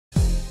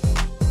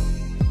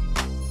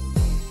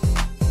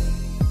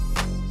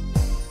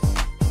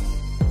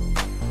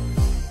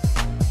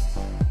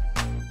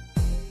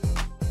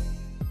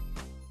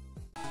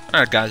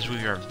Alright guys, we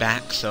are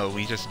back. So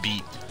we just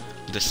beat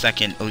the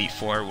second Elite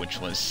Four, which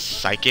was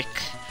Psychic.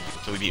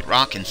 So we beat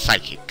Rock and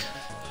Psychic.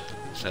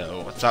 So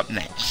what's up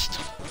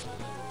next?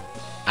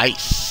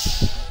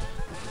 Ice.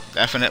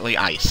 Definitely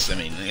ice. I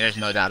mean, there's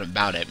no doubt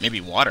about it. Maybe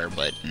water,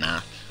 but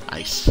nah,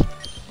 ice.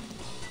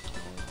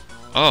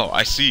 Oh,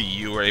 I see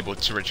you were able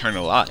to return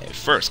alive.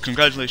 First,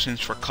 congratulations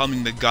for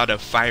calming the god of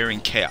fire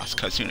and chaos,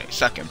 Kazune.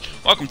 Second,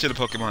 welcome to the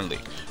Pokemon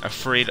League.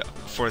 Afraid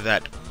for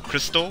that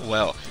crystal?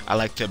 Well, I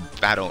like to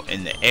battle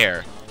in the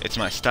air. It's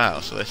my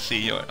style, so let's see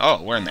your...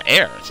 Oh, we're in the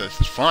air, so this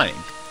is flying.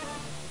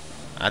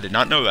 I did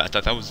not know that. I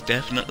thought that was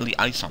definitely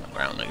ice on the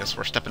ground. I guess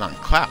we're stepping on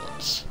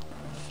clouds.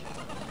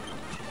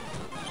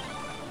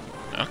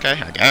 Okay,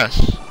 I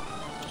guess.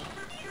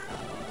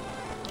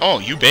 Oh,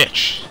 you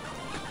bitch.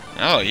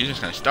 Oh, you're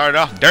just gonna start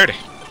off dirty.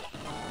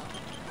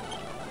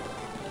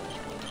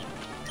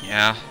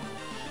 Yeah,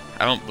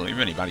 I don't believe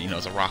anybody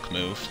knows a rock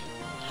move.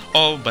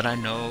 Oh, but I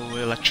know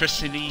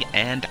electricity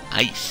and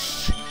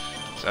ice.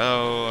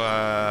 So,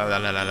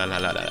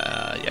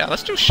 yeah,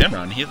 let's do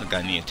Shenron. He hasn't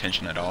got any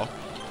attention at all.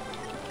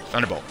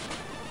 Thunderbolt.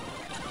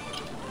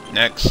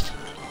 Next.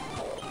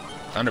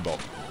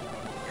 Thunderbolt.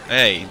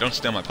 Hey, don't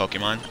steal my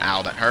Pokemon.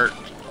 Ow, that hurt.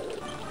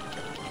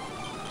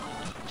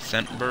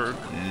 Scentbird.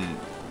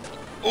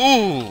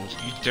 Ooh,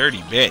 you dirty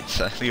bitch.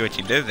 I see what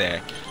you did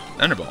there.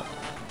 Thunderbolt.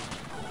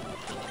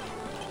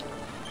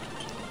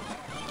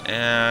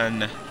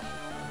 And...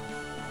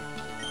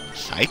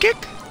 Psychic?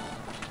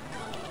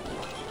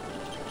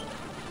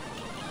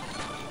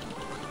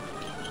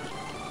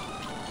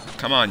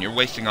 Come on, you're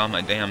wasting all my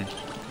damn...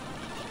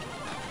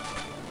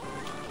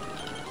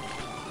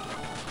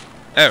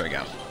 There we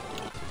go.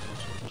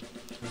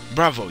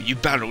 Bravo, you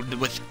battled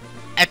with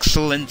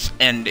excellence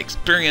and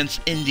experience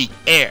in the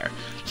air.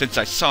 Since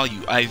I saw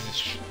you, I've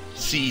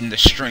seen the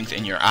strength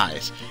in your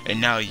eyes, and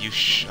now you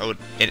showed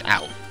it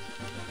out.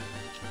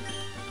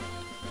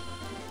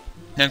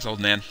 Thanks,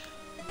 old man.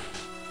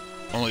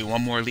 Only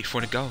one more Elite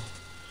Four to go.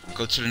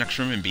 Go to the next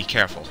room and be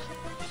careful.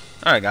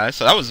 Alright guys,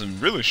 so that was a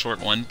really short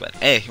one, but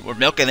hey, we're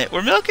milking it,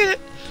 we're milking it!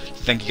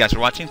 Thank you guys for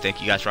watching, thank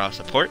you guys for all the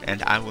support,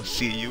 and I will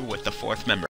see you with the fourth member.